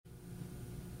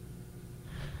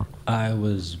I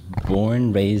was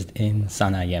born, raised in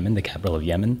Sana'a, Yemen, the capital of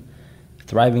Yemen.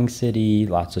 Thriving city,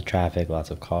 lots of traffic, lots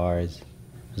of cars.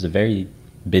 It was a very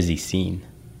busy scene.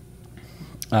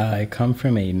 I come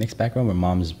from a mixed background where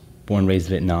mom's born, raised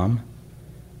Vietnam.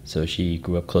 So she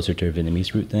grew up closer to her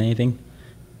Vietnamese root than anything.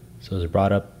 So I was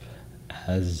brought up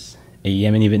as a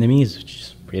Yemeni Vietnamese, which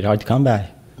is pretty hard to come by.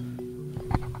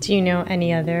 Do you know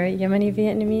any other Yemeni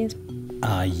Vietnamese?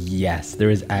 Yes,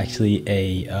 there is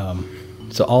actually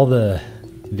so all the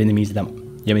Yemeni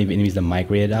Vietnamese that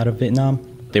migrated out of Vietnam,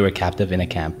 they were captive in a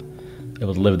camp. They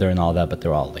would live there and all that, but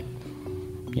they're all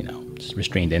just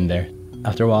restrained in there.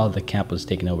 After a while, the camp was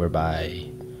taken over by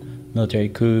military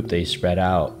coup. They spread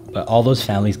out, but all those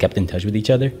families kept in touch with each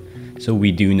other. So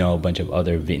we do know a bunch of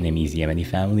other Vietnamese Yemeni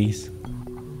families.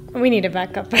 We need to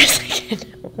back up for a second.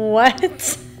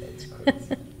 What?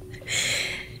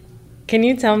 Can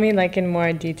you tell me in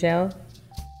more detail?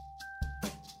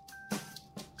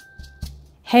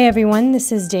 Hey everyone,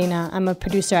 this is Dana. I'm a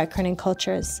producer at Kerning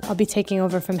Cultures. I'll be taking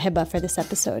over from Hiba for this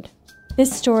episode.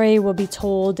 This story will be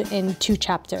told in 2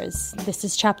 chapters. This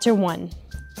is chapter 1.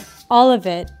 All of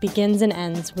it begins and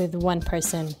ends with one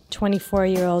person,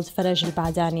 24-year-old Faraj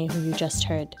al-Badani, who you just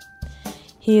heard.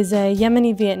 He is a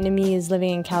Yemeni Vietnamese living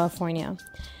in California.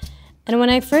 And when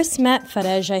I first met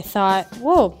Faraj, I thought,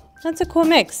 whoa, that's a cool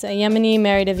mix. A Yemeni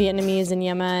married a Vietnamese in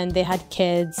Yemen. They had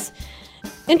kids.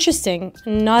 Interesting.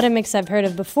 Not a mix I've heard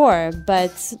of before,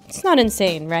 but it's not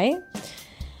insane, right?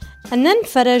 And then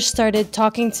Faraj started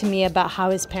talking to me about how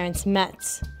his parents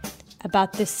met,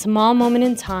 about this small moment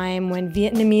in time when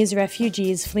Vietnamese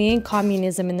refugees fleeing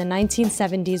communism in the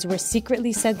 1970s were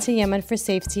secretly sent to Yemen for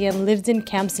safety and lived in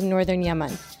camps in northern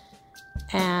Yemen.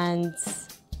 And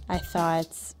I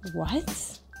thought,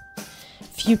 what?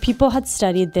 Few people had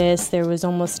studied this, there was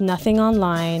almost nothing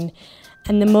online,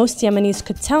 and the most Yemenis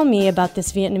could tell me about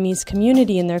this Vietnamese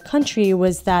community in their country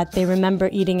was that they remember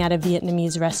eating at a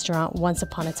Vietnamese restaurant once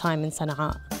upon a time in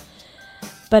Sana'a.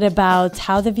 But about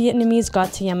how the Vietnamese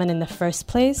got to Yemen in the first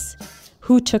place,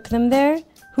 who took them there,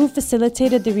 who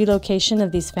facilitated the relocation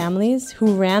of these families,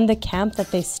 who ran the camp that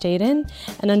they stayed in,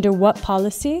 and under what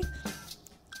policy?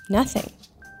 Nothing.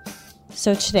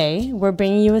 So today, we're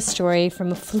bringing you a story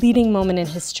from a fleeting moment in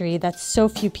history that so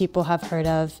few people have heard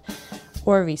of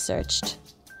or researched,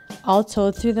 all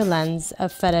told through the lens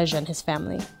of Faraj and his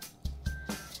family.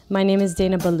 My name is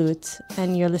Dana Balut,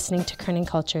 and you're listening to Kerning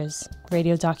Cultures,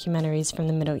 radio documentaries from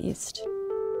the Middle East.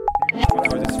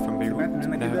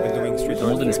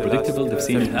 More than is predictable, they've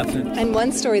seen it happen. And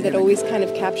one story that always kind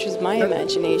of captures my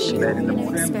imagination. The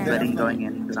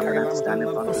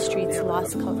streets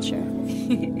lost culture.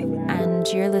 And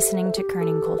you're listening to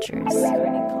Kerning Cultures.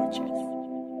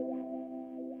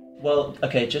 Well,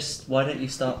 okay, just why don't you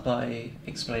start by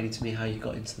explaining to me how you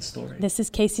got into the story? This is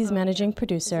Casey's managing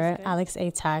producer, Alex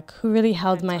Atack, who really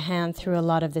held my hand through a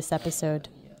lot of this episode.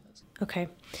 Okay,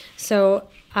 so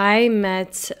I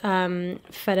met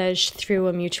Faraj through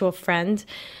a mutual friend.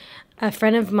 A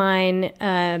friend of mine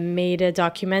made a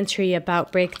documentary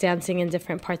about breakdancing in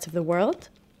different parts of the world.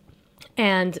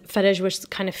 And Faraj was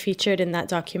kind of featured in that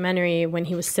documentary when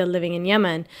he was still living in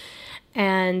Yemen.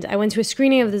 And I went to a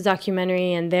screening of the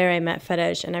documentary, and there I met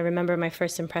Faraj. And I remember my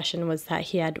first impression was that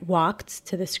he had walked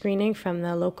to the screening from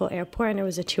the local airport, and it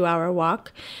was a 2-hour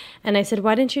walk. And I said,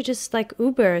 why didn't you just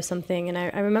Uber or something? And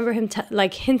I remember him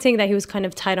hinting that he was kind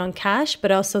of tight on cash,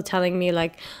 but also telling me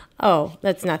oh,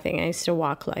 that's nothing. I used to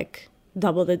walk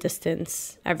double the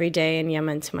distance every day in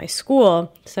Yemen to my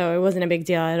school. So it wasn't a big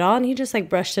deal at all. And he just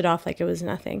brushed it off like it was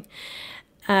nothing.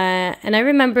 And I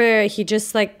remember he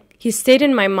just he stayed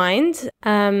in my mind,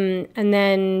 and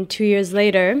then 2 years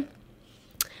later,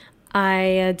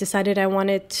 I decided I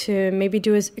wanted to maybe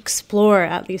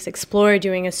explore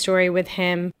doing a story with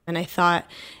him, and I thought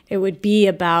it would be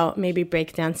about maybe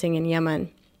breakdancing in Yemen.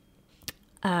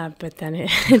 But then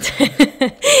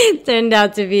it turned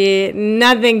out to be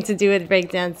nothing to do with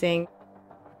breakdancing.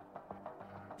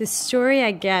 The story,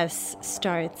 I guess,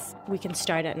 we can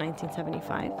start at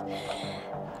 1975.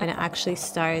 And it actually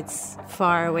starts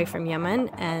far away from Yemen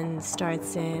and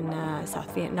starts in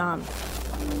South Vietnam.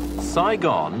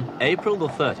 Saigon, April the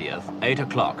 30th, 8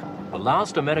 o'clock. The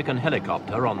last American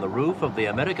helicopter on the roof of the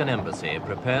American embassy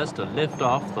prepares to lift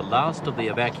off the last of the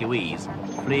evacuees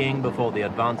fleeing before the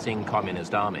advancing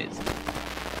communist armies.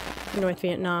 North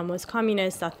Vietnam was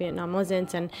communist, South Vietnam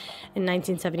wasn't, and in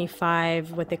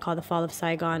 1975, what they call the fall of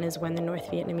Saigon is when the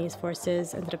North Vietnamese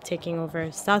forces ended up taking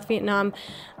over South Vietnam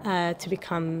to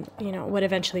become, what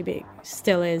eventually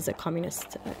still is a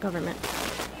communist government.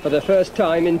 For the first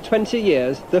time in 20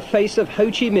 years, the face of Ho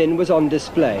Chi Minh was on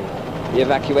display. The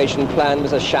evacuation plan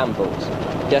was a shambles.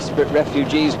 Desperate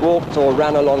refugees walked or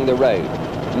ran along the road.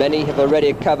 Many have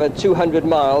already covered 200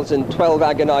 miles in 12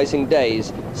 agonizing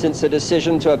days since the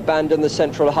decision to abandon the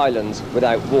Central Highlands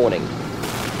without warning.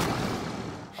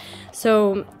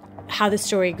 So how the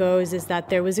story goes is that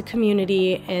there was a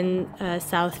community in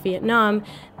South Vietnam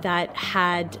that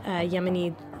had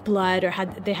Yemeni blood, or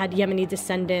they had Yemeni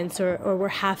descendants, or were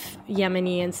half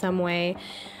Yemeni in some way,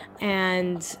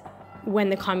 and when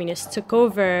the communists took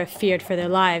over, feared for their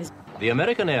lives. The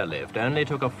American airlift only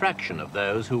took a fraction of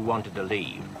those who wanted to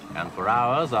leave, and for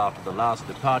hours after the last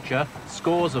departure,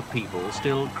 scores of people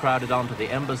still crowded onto the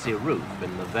embassy roof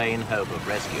in the vain hope of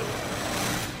rescue.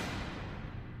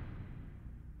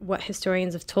 What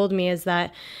historians have told me is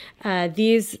that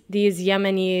these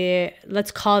Yemeni,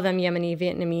 let's call them Yemeni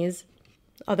Vietnamese,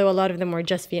 although a lot of them were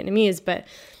just Vietnamese, but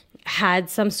had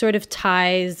some sort of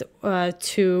ties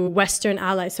to Western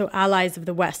allies, so allies of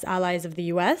the West, allies of the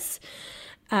U.S.,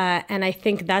 and I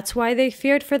think that's why they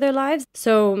feared for their lives.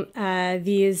 So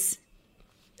these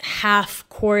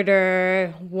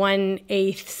half-quarter,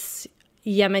 1/8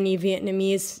 Yemeni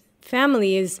Vietnamese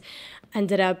families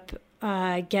ended up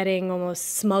getting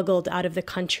almost smuggled out of the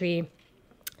country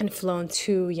and flown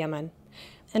to Yemen.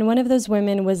 And one of those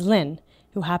women was Lynn,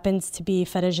 who happens to be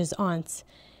Faraj's aunt.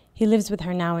 He lives with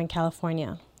her now in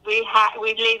California.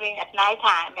 We're leaving at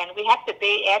nighttime, and we have to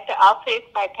be at the office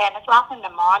by 10 o'clock in the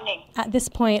morning. At this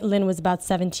point, Lynn was about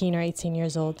 17 or 18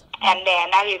 years old. And then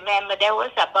I remember there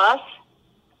was a bus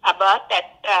that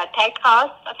take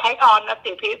on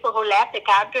the people who left the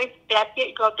country, that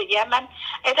go to Yemen.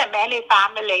 It's a many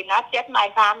family, not just my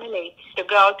family, to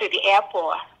go to the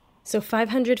airport. So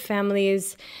 500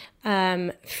 families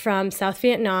from South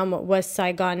Vietnam, what was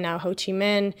Saigon, now Ho Chi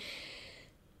Minh,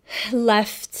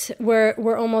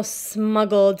 were almost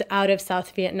smuggled out of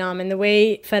South Vietnam. And the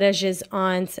way Faraj's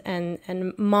aunt and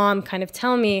mom kind of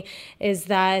tell me is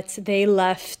that they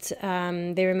left,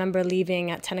 they remember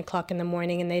leaving at 10 o'clock in the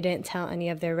morning, and they didn't tell any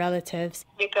of their relatives.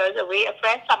 Because we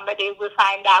afraid somebody will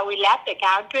find out we left the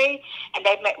country, and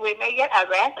we may get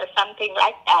arrested or something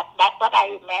like that. That's what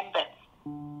I remember.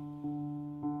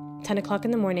 10 o'clock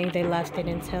in the morning, they left. They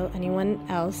didn't tell anyone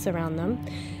else around them.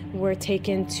 Were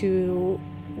taken to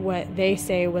what they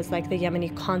say was like the Yemeni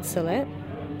consulate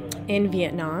in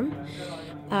Vietnam,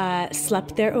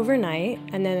 slept there overnight,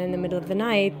 and then in the middle of the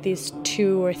night, these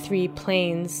 2 or 3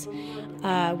 planes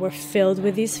were filled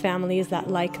with these families that,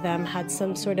 like them, had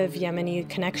some sort of Yemeni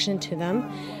connection to them,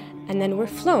 and then were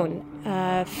flown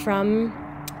from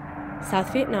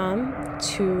South Vietnam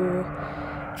to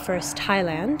first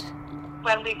Thailand.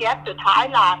 When we get to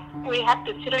Thailand, we have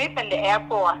to sleep in the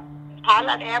airport.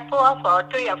 Thailand airport for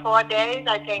 3 or 4 days,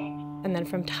 I think. And then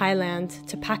from Thailand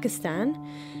to Pakistan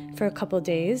for a couple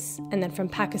days, and then from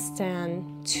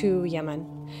Pakistan to Yemen,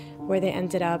 where they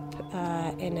ended up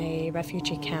in a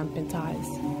refugee camp in Taiz.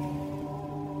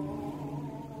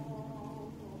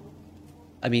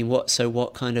 I mean,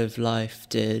 what kind of life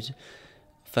did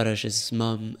Faraj's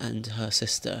mum and her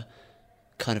sister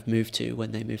kind of move to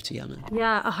when they moved to Yemen?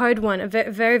 Yeah, a hard one, a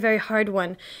very, very hard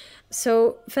one.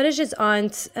 So Faraj's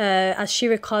aunt, as she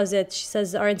recalls it, she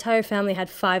says our entire family had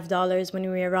 $5 when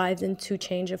we arrived and 2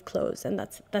 change of clothes, and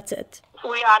that's it.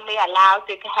 We only allowed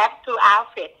to have 2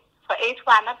 outfits for each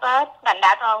one of us, and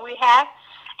that's all we have.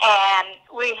 And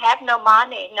we have no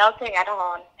money, nothing at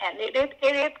all, and it is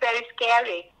very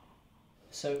scary.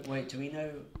 So wait, do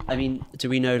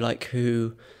we know like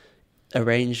who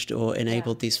arranged or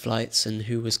enabled these flights and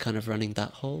who was kind of running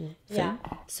that whole thing? Yeah.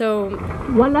 So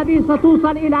والذي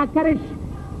ستوصل إلى كرش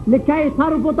لكي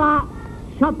تربط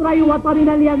شطري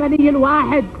وطننا اليمني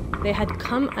الواحد. They had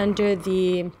come under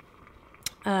the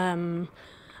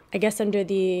I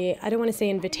don't want to say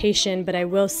invitation, but I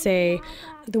will say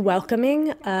the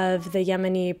welcoming of the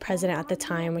Yemeni president at the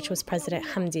time, which was President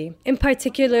Hamdi. In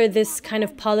particular, this kind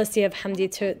of policy of Hamdi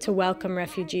to welcome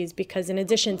refugees, because in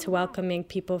addition to welcoming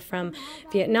people from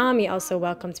Vietnam, he also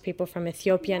welcomed people from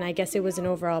Ethiopia, and I guess it was an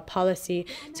overall policy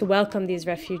to welcome these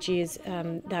refugees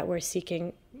that were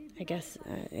seeking, I guess,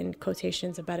 in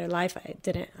quotations, a better life.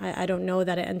 I don't know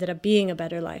that it ended up being a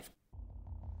better life.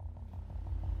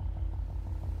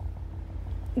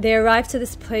 They arrived to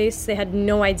this place, they had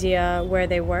no idea where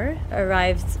they were,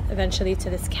 arrived eventually to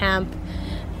this camp,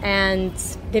 and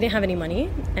they didn't have any money,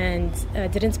 and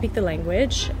didn't speak the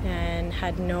language, and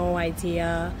had no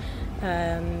idea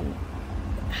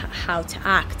how to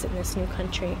act in this new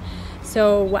country.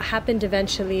 So what happened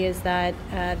eventually is that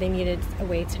they needed a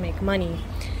way to make money.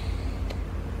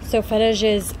 So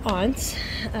Faraj's aunt,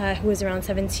 who was around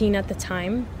 17 at the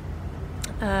time,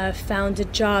 found a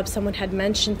job. Someone had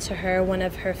mentioned to her, one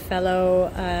of her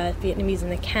fellow Vietnamese in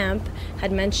the camp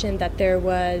had mentioned that there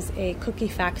was a cookie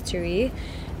factory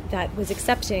that was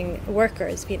accepting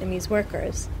workers, Vietnamese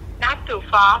workers. Not too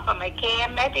far from the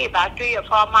camp, maybe about 3 or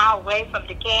 4 miles away from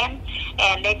the camp,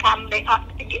 and they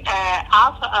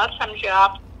offer us some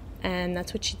job. And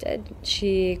that's what she did.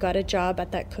 She got a job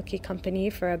at that cookie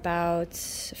company for about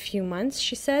a few months,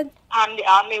 she said. I'm the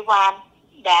only one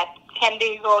that can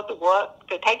go to work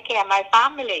to take care of my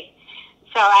family.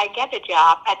 So I get a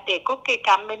job at the cookie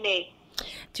company.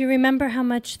 Do you remember how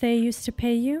much they used to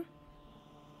pay you?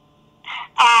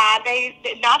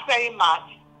 They not very much.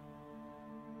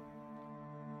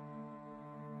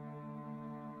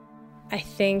 I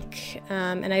think,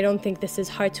 and I don't think this is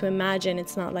hard to imagine,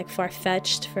 it's not like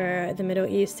far-fetched for the Middle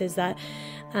East, is that,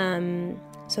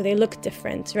 so they look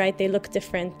different, right? They look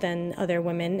different than other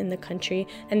women in the country.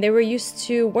 And they were used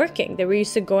to working. They were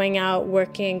used to going out,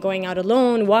 working, going out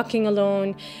alone, walking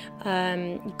alone,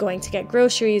 going to get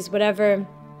groceries, whatever.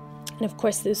 And of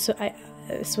course, this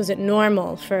wasn't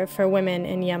normal for women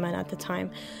in Yemen at the time.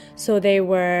 So they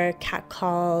were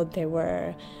catcalled,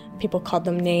 people called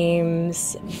them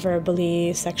names,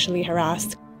 verbally, sexually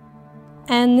harassed.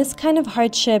 And this kind of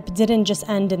hardship didn't just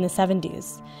end in the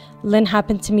 70s. Lynn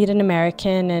happened to meet an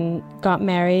American and got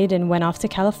married and went off to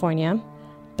California.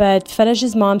 But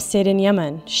Faraj's mom stayed in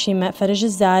Yemen. She met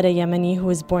Faraj's dad, a Yemeni who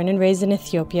was born and raised in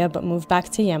Ethiopia but moved back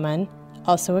to Yemen.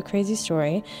 Also a crazy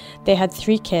story. They had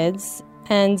 3 kids.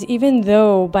 And even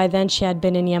though by then she had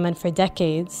been in Yemen for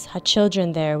decades, had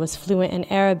children there, was fluent in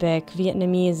Arabic,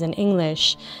 Vietnamese, and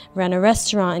English, ran a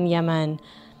restaurant in Yemen,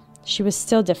 she was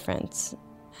still different.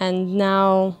 And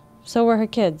now, so were her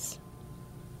kids.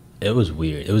 It was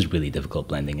weird. It was really difficult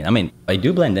blending in. I mean, I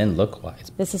do blend in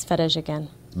look-wise. This is Faraj again.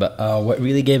 But what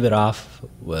really gave it off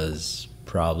was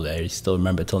probably, I still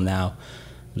remember till now,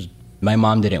 was my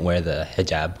mom didn't wear the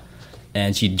hijab.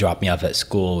 And she dropped me off at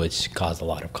school, which caused a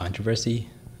lot of controversy.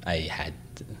 It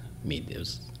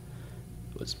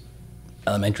was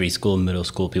elementary school, middle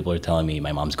school, people were telling me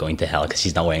my mom's going to hell because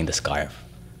she's not wearing the scarf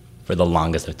for the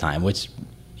longest of time, which,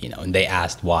 and they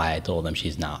asked why. I told them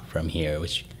she's not from here,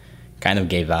 which kind of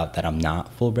gave out that I'm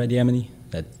not full-bred Yemeni.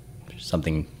 That's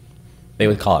something, they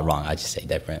would call it wrong, I'd just say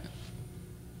different.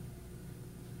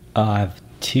 I have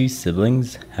 2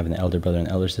 siblings. I have an elder brother and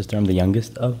elder sister. I'm the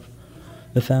youngest of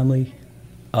the family.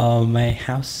 My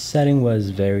house setting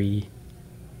was very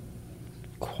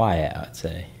quiet, I'd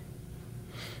say.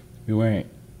 We weren't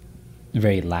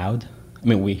very loud. I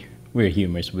mean, we were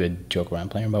humorous. We would joke around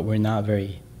playing, but we're not a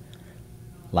very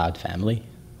loud family.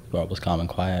 We're always calm and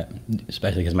quiet,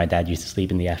 especially because my dad used to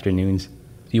sleep in the afternoons.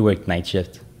 He worked night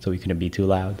shift, so we couldn't be too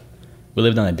loud. We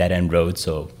lived on a dead-end road,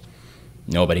 so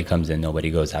nobody comes in, nobody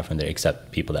goes out from there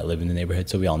except people that live in the neighborhood,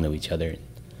 so we all knew each other.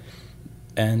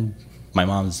 And my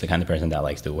mom's the kind of person that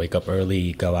likes to wake up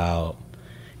early, go out,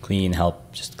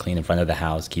 help just clean in front of the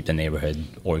house, keep the neighborhood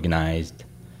organized,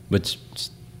 which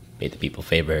just made the people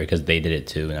favor her because they did it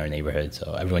too in our neighborhood,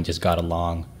 so everyone just got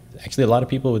along. Actually, a lot of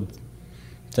people would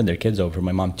send their kids over.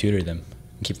 My mom tutored them,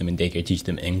 keep them in daycare, teach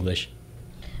them English.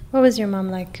 What was your mom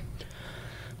like?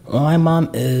 Well, my mom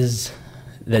is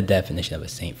the definition of a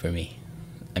saint for me.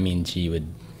 I mean, she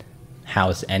would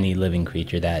house any living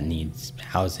creature that needs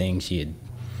housing. She'd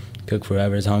cook for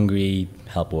whoever's hungry,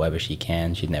 help whoever she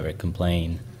can. She'd never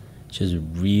complain. She was a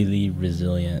really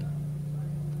resilient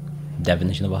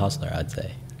definition of a hustler, I'd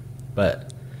say.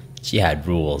 But she had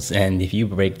rules, and if you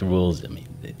break the rules, I mean,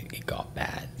 it got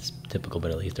bad. It's typical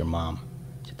Middle Eastern mom.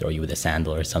 She'd throw you with a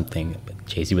sandal or something,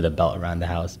 chase you with a belt around the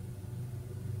house.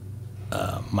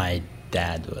 My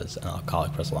dad was an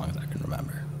alcoholic for as long as I can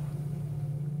remember.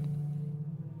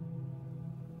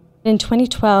 In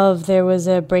 2012, there was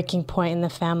a breaking point in the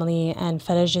family, and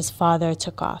Faraj's father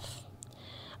took off.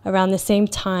 Around the same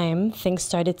time, things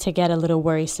started to get a little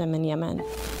worrisome in Yemen.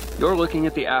 You're looking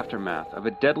at the aftermath of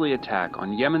a deadly attack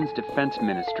on Yemen's defense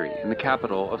ministry in the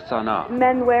capital of Sana'a.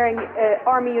 Men wearing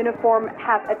army uniform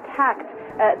have attacked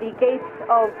the gates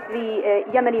of the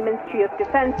Yemeni Ministry of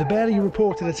Defense. The barely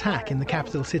reported attack in the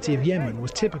capital city of Yemen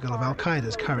was typical of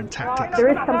Al-Qaeda's current tactics. There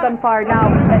is some gunfire now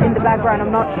in the background.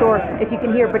 I'm not sure if you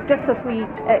can hear, but just as we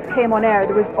came on air,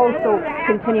 there was also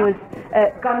continuous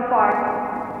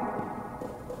gunfire.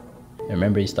 I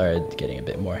remember it started getting a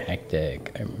bit more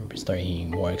hectic. I remember starting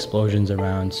hearing more explosions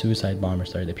around. Suicide bombers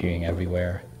started appearing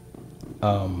everywhere.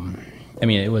 I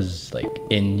mean, it was like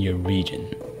in your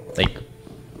region. Like,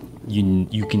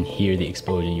 you can hear the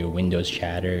explosion, your windows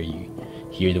shatter, you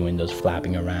hear the windows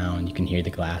flapping around, you can hear the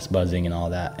glass buzzing and all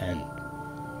that, and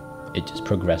it just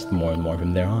progressed more and more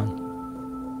from there on.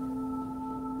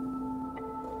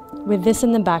 With this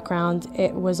in the background,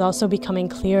 it was also becoming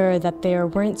clearer that there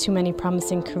weren't too many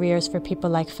promising careers for people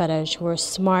like Faraj, who were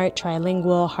smart,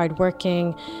 trilingual,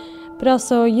 hardworking, but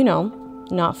also,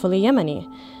 not fully Yemeni.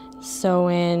 So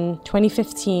in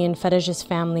 2015, Faraj's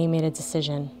family made a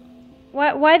decision.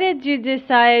 Why did you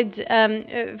decide?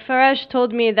 Faraj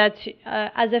told me that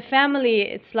as a family,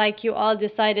 it's like you all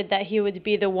decided that he would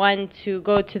be the one to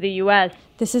go to the U.S.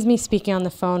 This is me speaking on the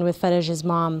phone with Faraj's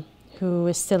mom, who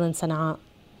is still in Sana'a.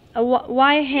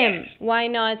 Why him? Why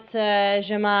not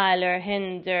Jamal or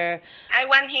Hind? I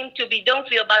want him to be, don't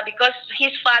feel bad, because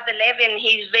his father left and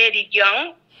he's very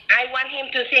young. I want him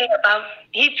to think about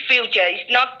his future.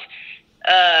 It's not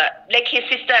like his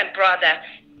sister and brother.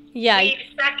 Yeah. We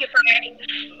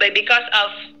sacrifice because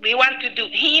we want to do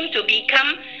him to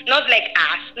become not like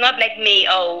us, not like me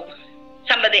or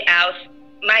somebody else.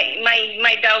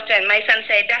 My daughter and my son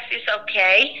say that is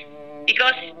okay,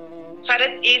 because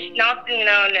Faraj is not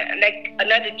like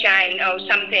another child or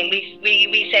something.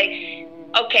 We say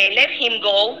okay, let him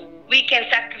go. We can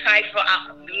sacrifice for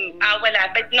our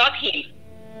life, but not him.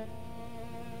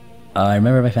 I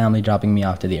remember my family dropping me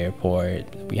off to the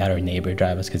airport. We had our neighbor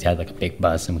drive us because he had like a big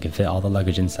bus and we could fit all the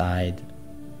luggage inside.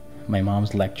 My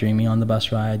mom's lecturing me on the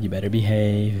bus ride. You better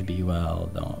behave, be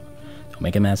well, don't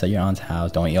make a mess at your aunt's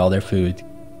house, don't eat all their food.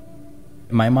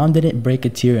 My mom didn't break a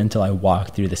tear until I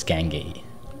walked through the scan gate.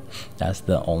 That's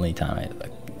the only time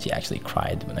she actually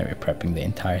cried when they were prepping the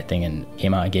entire thing, and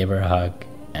came out, I gave her a hug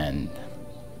and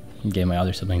gave my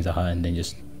other siblings a hug, and then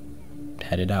just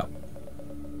headed out.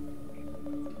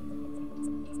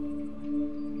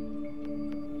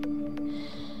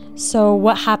 So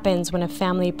what happens when a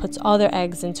family puts all their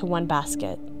eggs into one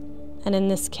basket? And in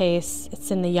this case,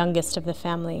 it's in the youngest of the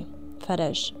family,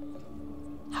 Faraj.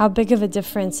 How big of a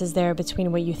difference is there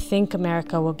between what you think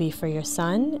America will be for your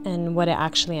son and what it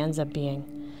actually ends up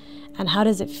being? And how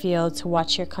does it feel to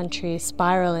watch your country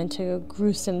spiral into a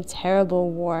gruesome,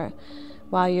 terrible war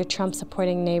while your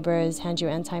Trump-supporting neighbors hand you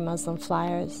anti-Muslim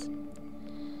flyers?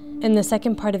 In the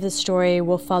second part of the story,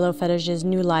 we'll follow Faraj's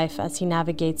new life as he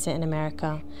navigates it in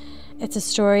America. It's a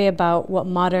story about what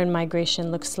modern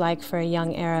migration looks like for a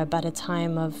young Arab at a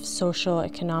time of social,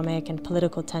 economic, and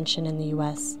political tension in the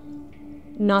U.S.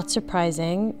 Not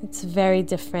surprising, it's very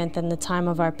different than the time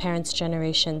of our parents'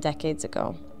 generation decades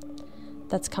ago.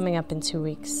 That's coming up in 2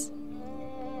 weeks.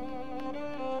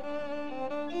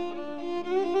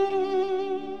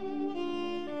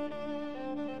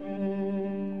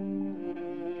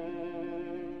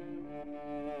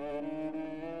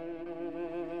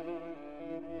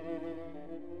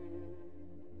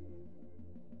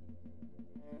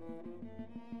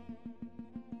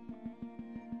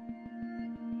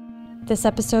 This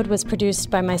episode was produced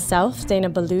by myself, Dana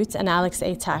Balut, and Alex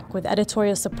Atack, with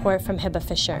editorial support from Hiba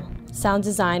Fisher. Sound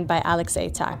design by Alex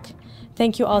Atack.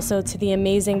 Thank you also to the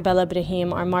amazing Bella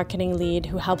Brahim, our marketing lead,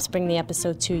 who helps bring the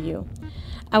episode to you.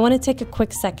 I want to take a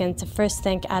quick second to first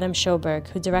thank Adam Schoberg,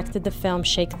 who directed the film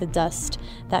Shake the Dust,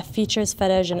 that features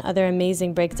Faraj and other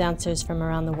amazing breakdancers from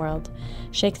around the world.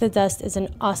 Shake the Dust is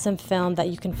an awesome film that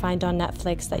you can find on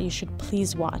Netflix that you should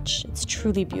please watch. It's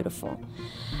truly beautiful.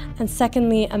 And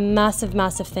secondly, a massive,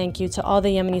 massive thank you to all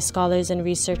the Yemeni scholars and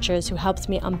researchers who helped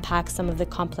me unpack some of the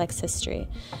complex history,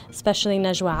 especially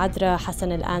Najwa Adra,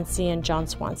 Hassan Al-Ansi, and John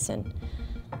Swanson.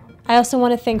 I also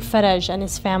want to thank Faraj and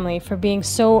his family for being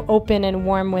so open and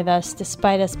warm with us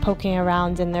despite us poking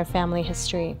around in their family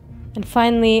history. And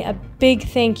finally, a big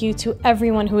thank you to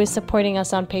everyone who is supporting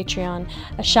us on Patreon.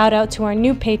 A shout out to our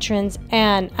new patrons,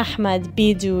 Anne, Ahmed,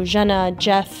 Bidu, Jana,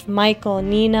 Jeff, Michael,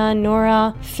 Nina,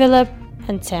 Nora, Philip,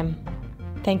 and Tim.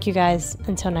 Thank you guys.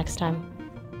 Until next time.